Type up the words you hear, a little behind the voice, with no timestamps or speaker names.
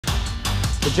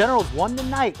The Generals won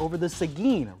tonight over the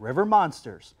Seguin River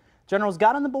Monsters. Generals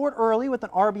got on the board early with an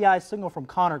RBI single from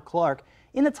Connor Clark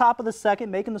in the top of the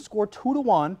second, making the score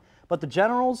 2-1. But the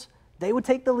Generals, they would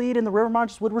take the lead and the River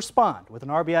Monsters would respond with an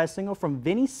RBI single from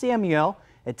Vinny Samuel.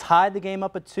 It tied the game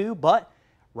up at 2, but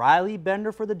Riley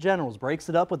Bender for the Generals breaks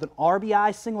it up with an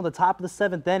RBI single at the top of the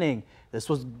 7th inning. This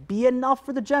will be enough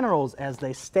for the Generals as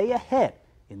they stay ahead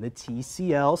in the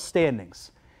TCL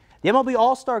standings. The MLB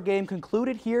All-Star Game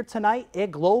concluded here tonight at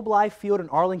Globe Life Field in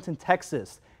Arlington,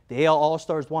 Texas. The AL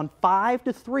All-Stars won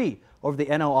 5-3 over the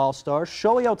NL All-Stars.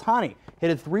 Shohei Ohtani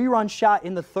hit a 3-run shot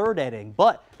in the 3rd inning,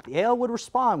 but the AL would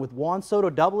respond with Juan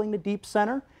Soto doubling to deep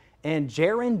center, and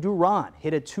Jarren Duran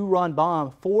hit a 2-run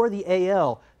bomb for the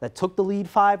AL that took the lead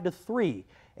 5-3.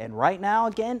 And right now,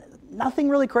 again, nothing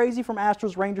really crazy from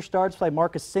Astros-Rangers stars play.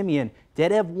 Marcus Semien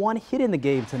did have 1 hit in the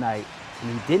game tonight,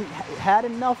 and he had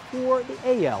enough for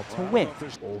the AL to win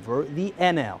over the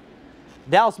NL.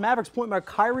 Dallas Mavericks point guard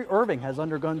Kyrie Irving has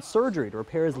undergone surgery to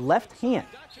repair his left hand.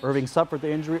 Irving suffered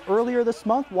the injury earlier this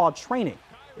month while training.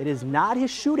 It is not his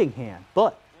shooting hand,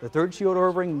 but the 30-year-old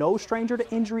Irving, no stranger to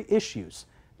injury issues.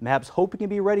 Mavs hope he can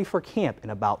be ready for camp in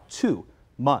about 2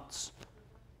 months.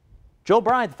 Joe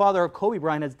Bryant, the father of Kobe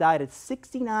Bryant, has died at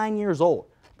 69 years old.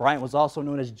 Bryant was also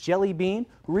known as Jelly Bean,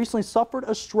 who recently suffered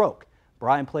a stroke.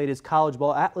 Bryant played his college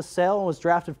ball at LaSalle and was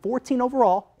drafted 14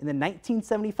 overall in the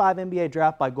 1975 NBA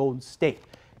draft by Golden State.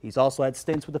 He's also had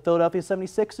stints with the Philadelphia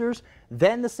 76ers,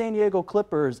 then the San Diego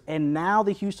Clippers, and now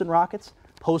the Houston Rockets.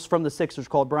 Posts from the Sixers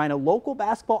called Bryant a local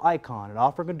basketball icon and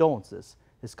offer condolences.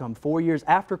 This comes 4 years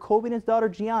after Kobe and his daughter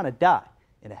Gianna died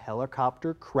in a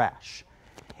helicopter crash.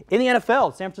 In the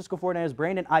NFL, San Francisco 49ers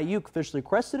Brandon Ayuk officially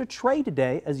requested a trade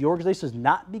today as the organization does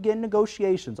not begin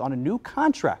negotiations on a new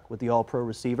contract with the All-Pro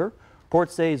receiver.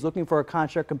 Reports say he's looking for a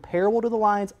contract comparable to the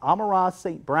Lions' Amon-Ra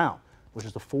St. Brown, which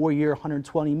is a 4-year,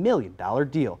 $120 million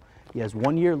deal. He has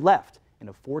 1 year left in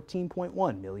a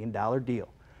 $14.1 million deal.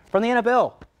 From the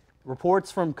NFL,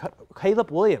 reports from Caleb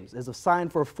Williams is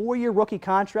signed for a 4-year rookie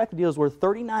contract. The deal is worth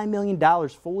 $39 million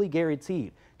fully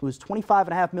guaranteed. Includes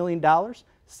 $25.5 million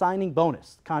signing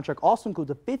bonus. The contract also includes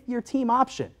a 5th-year team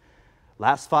option.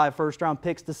 Last 5 first-round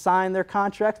picks to sign their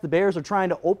contracts. The Bears are trying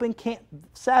to open camp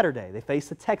Saturday. They face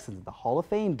the Texans at the Hall of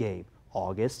Fame game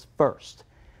August 1st.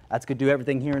 That's going to do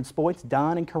everything here in sports.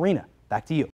 Don and Karina, back to you.